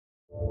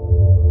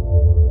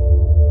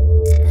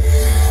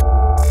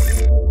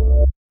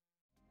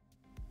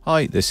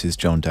Hi, this is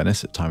John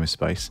Dennis at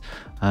Time+Space.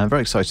 I'm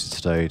very excited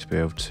today to be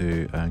able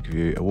to give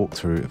you a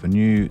walkthrough of a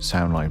new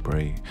sound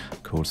library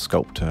called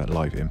Sculptor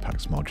Live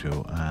Impacts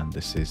module, and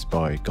this is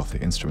by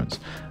Gothic instruments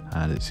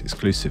and it's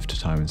exclusive to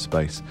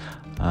Time+Space.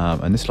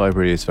 And this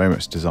library is very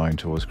much designed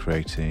towards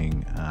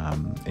creating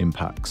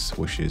impacts,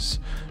 whooshes,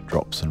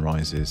 drops and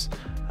rises,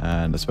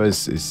 and I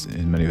suppose is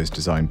in many ways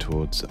designed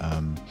towards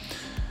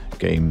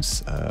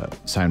games,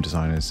 sound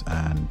designers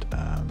and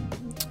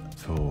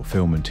for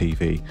film and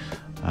TV.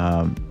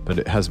 But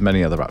it has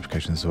many other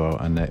applications as well,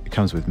 and it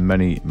comes with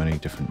many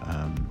different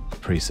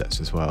presets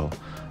as well.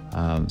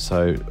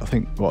 So I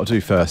think what I'll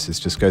do first is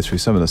just go through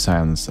some of the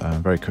sounds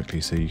very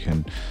quickly so you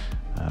can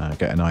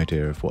get an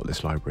idea of what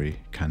this library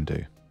can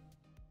do.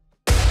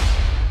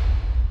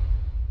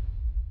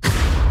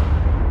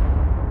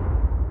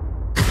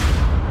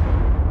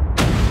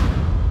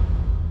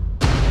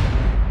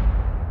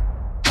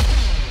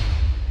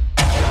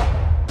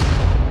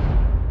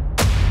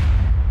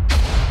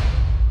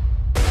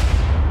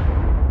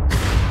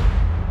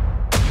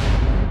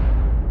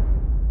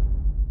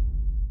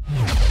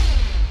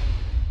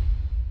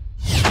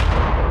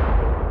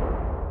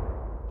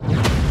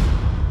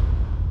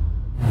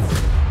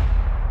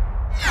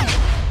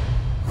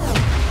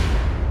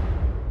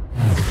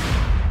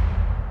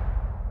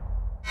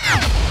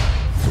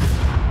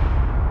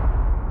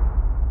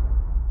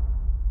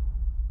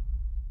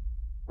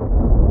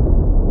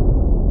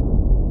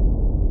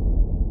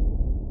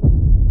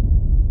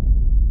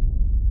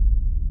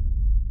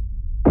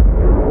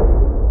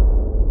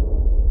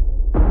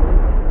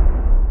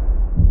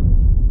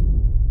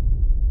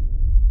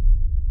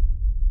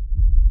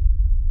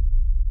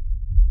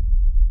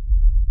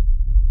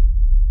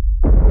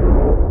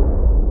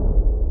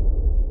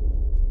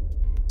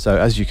 So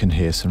as you can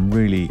hear, some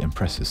really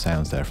impressive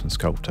sounds there from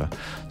Sculptor.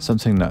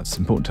 Something that's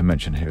important to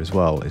mention here as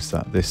well is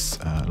that this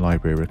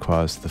library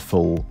requires the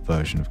full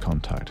version of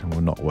Kontakt and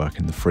will not work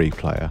in the free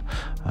player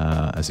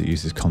as it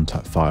uses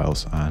Kontakt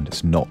files and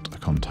it's not a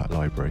Kontakt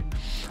library.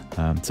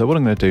 So what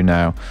I'm going to do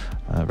now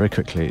very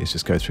quickly is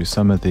just go through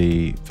some of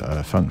the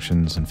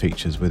functions and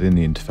features within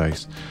the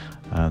interface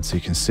so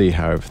you can see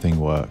how everything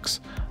works,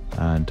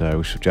 and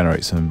we should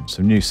generate some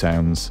new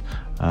sounds.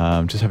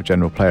 Just have a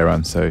general play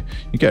around so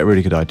you get a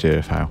really good idea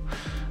of how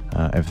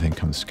everything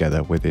comes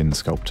together within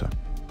Sculptor.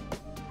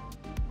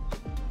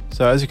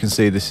 So as you can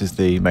see, this is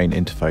the main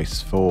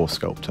interface for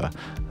Sculptor,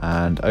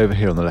 and over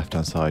here on the left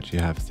hand side you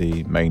have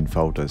the main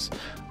folders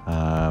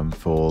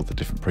for the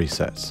different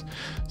presets.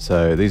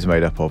 So these are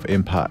made up of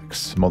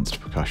impacts, monster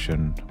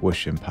percussion,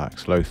 whoosh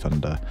impacts, low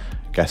thunder,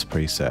 guest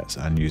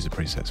presets and user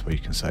presets where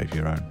you can save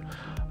your own.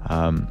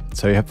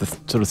 So you have the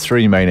sort of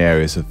three main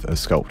areas of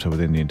Sculptor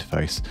within the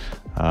interface,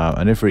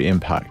 and every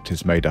impact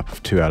is made up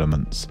of two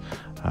elements,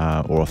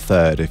 or a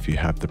third if you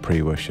have the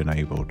pre-whoosh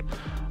enabled.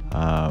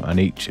 And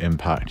each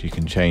impact you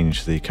can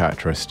change the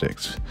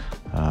characteristics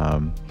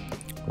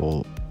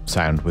or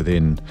sound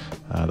within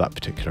that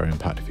particular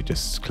impact. If you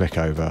just click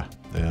over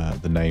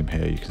the name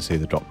here, you can see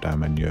the drop down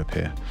menu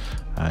appear,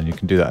 and you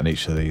can do that in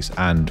each of these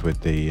and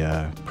with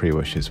the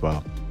pre-whoosh as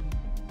well.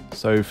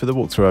 So for the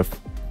walkthrough I've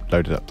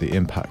loaded up the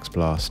Impacts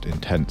Blast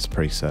Intense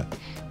preset,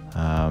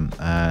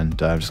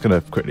 and I'm just going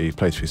to quickly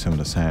play through some of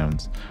the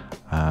sounds,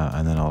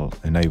 and then I'll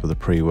enable the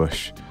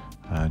pre-whoosh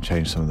and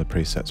change some of the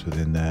presets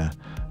within there,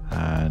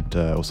 and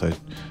also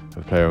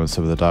play around with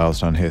some of the dials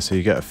down here so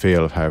you get a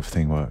feel of how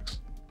everything works.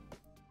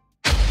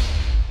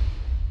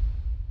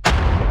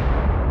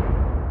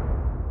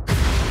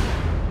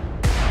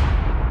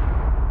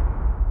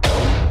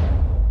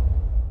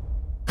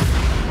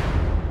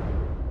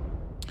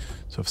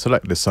 So I've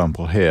selected this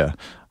sample here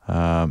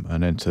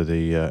and enter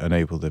the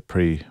enable the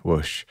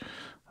pre-whoosh.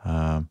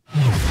 You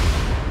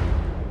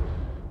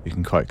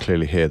can quite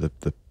clearly hear the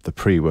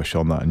pre-whoosh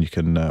on that, and you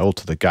can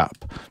alter the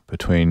gap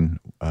between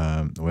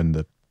when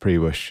the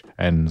pre-whoosh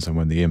ends and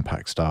when the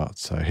impact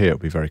starts. So here it'll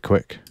be very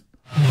quick,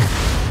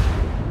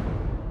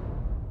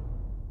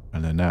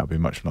 and then now it'll be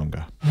much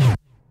longer.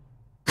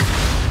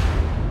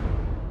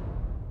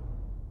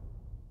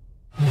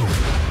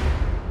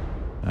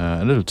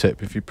 A little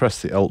tip: if you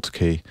press the Alt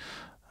key,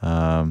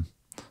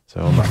 so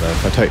on that there,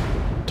 if I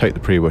take the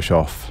pre-whoosh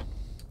off,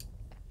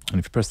 and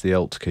if you press the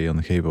Alt key on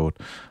the keyboard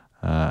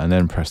and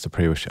then press the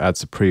pre-whoosh, it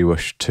adds the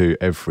pre-whoosh to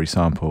every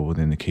sample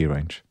within the key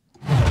range.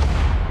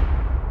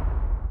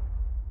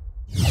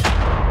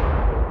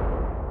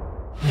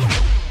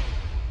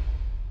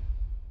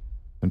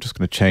 I'm just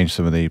going to change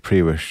some of the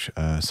pre-whoosh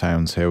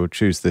sounds here. We'll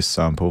choose this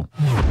sample,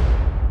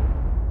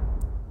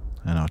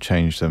 and I'll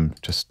change them.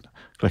 Just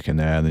click in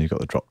there, and then you've got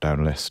the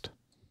drop-down list.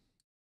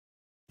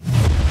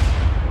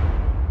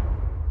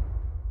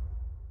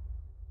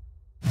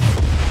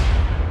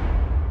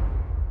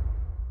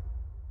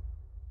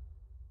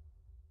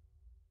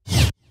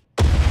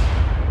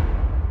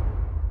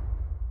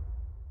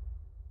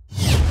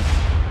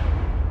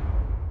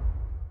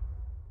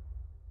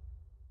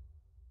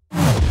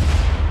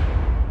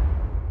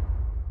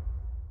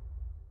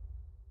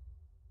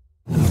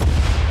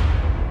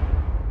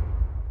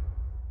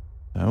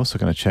 I'm also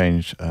going to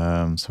change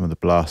some of the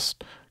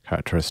blast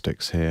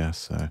characteristics here.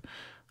 So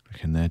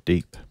click in there,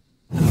 deep.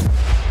 You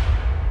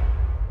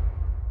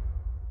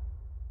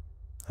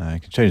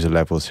can change the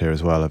levels here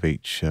as well of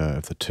each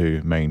of the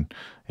two main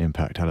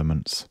impact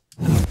elements.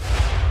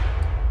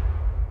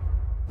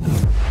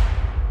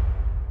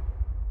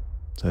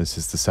 So this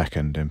is the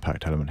second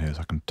impact element here, so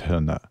I can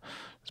turn that,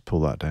 let's pull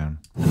that down.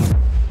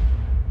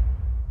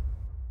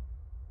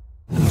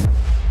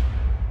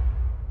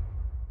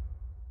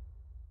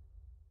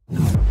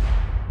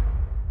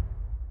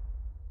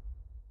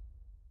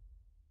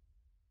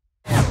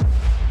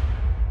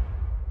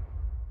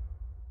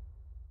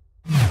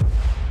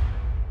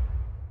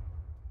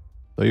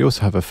 So you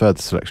also have a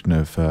further selection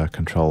of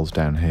controls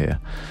down here,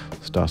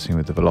 starting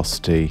with the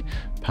velocity,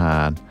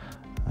 pan,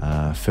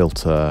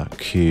 filter,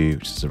 Q,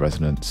 which is the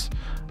resonance,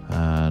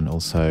 and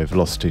also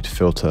velocity to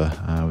filter.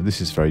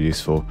 This is very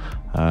useful.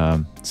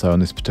 So on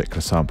this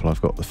particular sample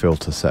I've got the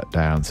filter set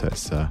down, so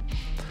it's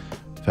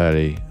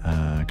fairly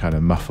kind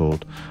of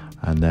muffled,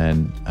 and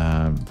then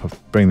if I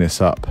bring this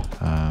up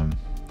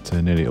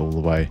to nearly all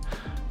the way,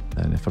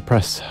 then if I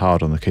press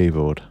hard on the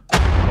keyboard,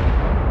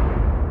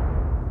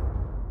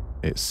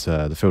 it's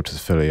the filter's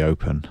fully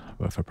open,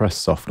 but if I press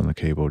soft on the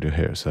keyboard, you'll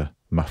hear it's a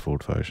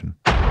muffled version.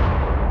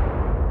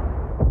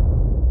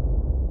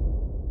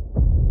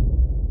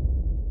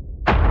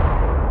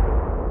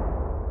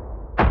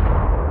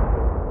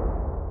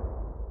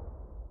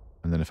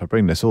 And then if I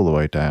bring this all the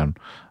way down,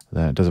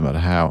 then it doesn't matter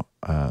how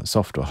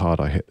soft or hard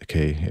I hit the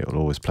key, it will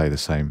always play the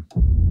same.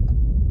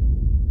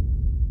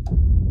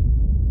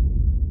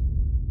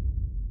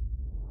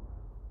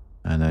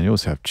 And then you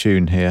also have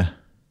tune here.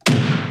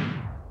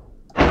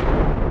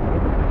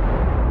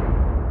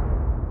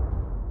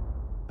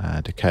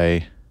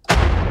 Decay.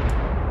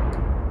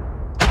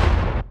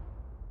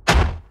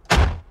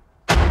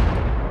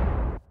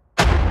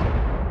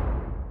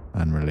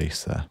 And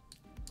release there.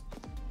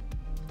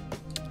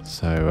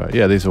 So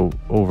yeah, these are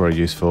all very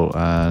useful,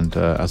 and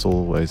as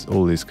always,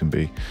 all these can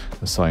be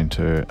assigned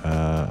to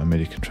a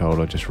MIDI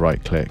controller. Just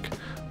right click,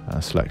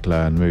 select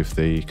learn, move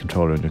the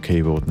controller on your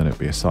keyboard, and then it'll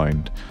be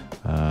assigned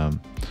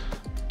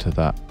to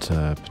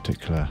that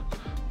particular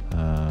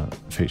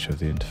feature of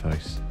the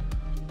interface.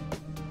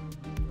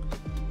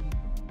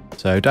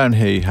 So down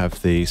here you have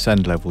the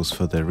send levels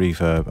for the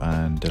reverb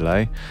and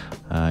delay.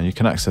 You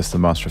can access the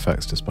master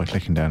effects just by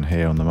clicking down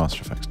here on the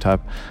master effects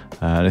tab.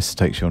 This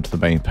takes you onto the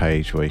main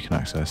page where you can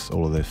access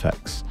all of the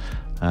effects.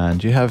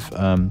 And you have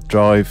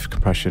drive,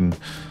 compression,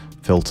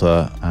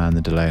 filter, and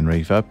the delay and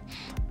reverb.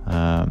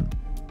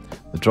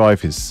 The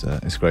drive is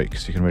great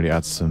because you can really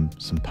add some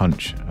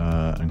punch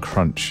and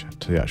crunch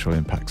to the actual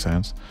impact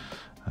sounds.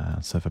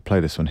 So if I play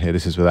this one here,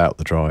 this is without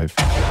the drive,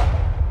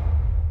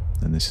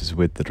 and this is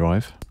with the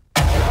drive.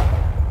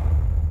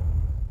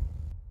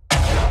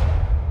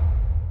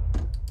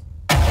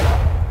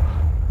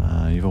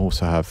 You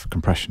also have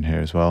compression here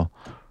as well.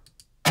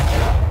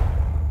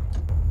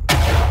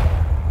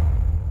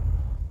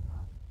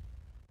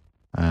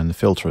 And the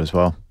filter as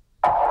well.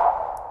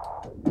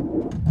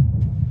 You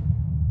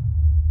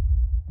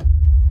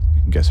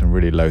can get some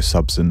really low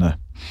subs in there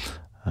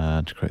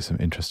to create some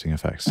interesting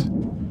effects.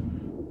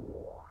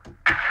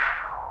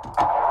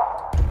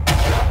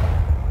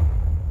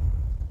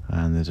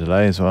 And the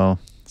delay as well,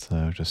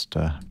 so just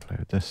play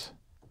with this.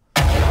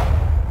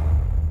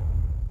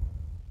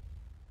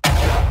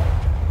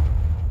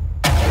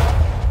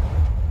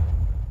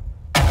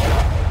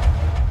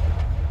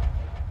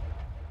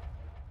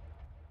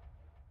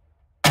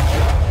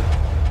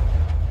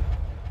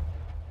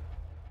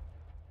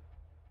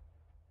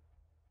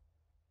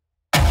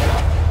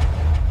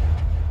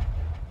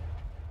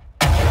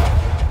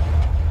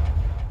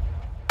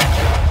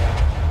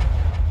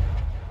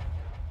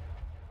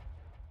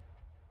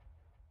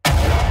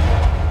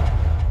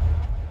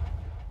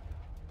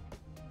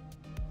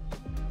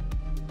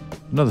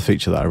 Another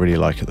feature that I really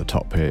like at the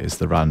top here is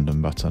the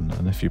random button,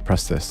 and if you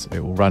press this,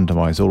 it will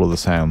randomize all of the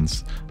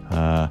sounds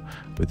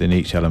within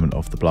each element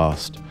of the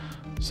blast,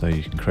 so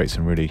you can create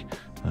some really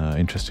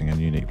interesting and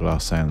unique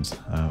blast sounds.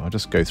 I'll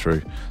just go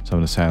through some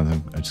of the sounds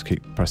and just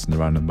keep pressing the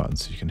random button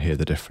so you can hear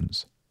the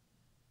difference.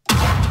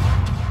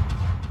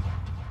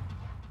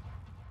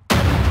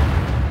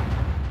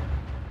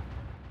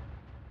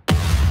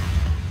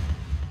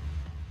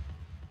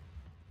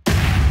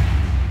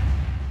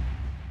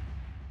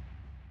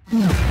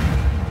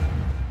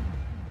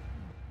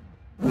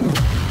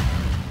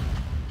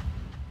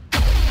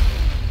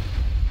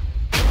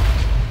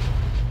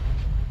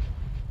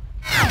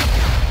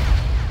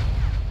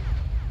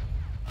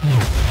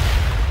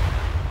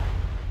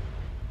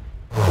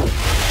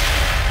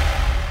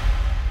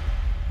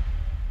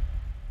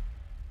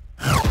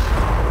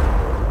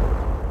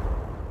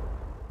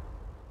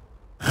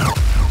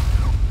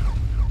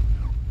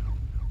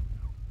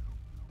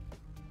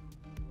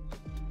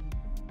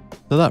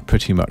 So that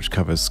pretty much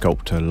covers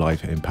Sculptor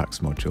Live Impacts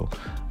module.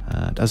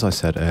 And as I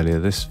said earlier,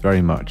 this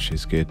very much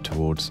is geared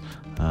towards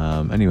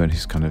anyone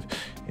who's kind of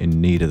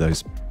in need of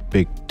those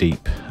big,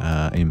 deep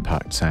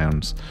impact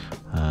sounds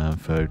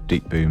for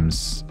deep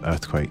booms,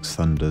 earthquakes,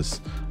 thunders,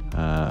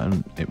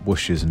 and it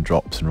whooshes and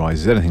drops and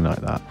rises, anything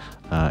like that,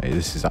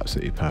 this is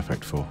absolutely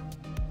perfect for.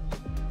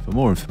 For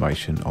more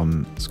information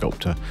on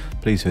Sculptor,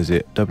 please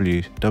visit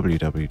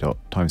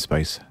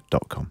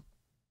www.timespace.com.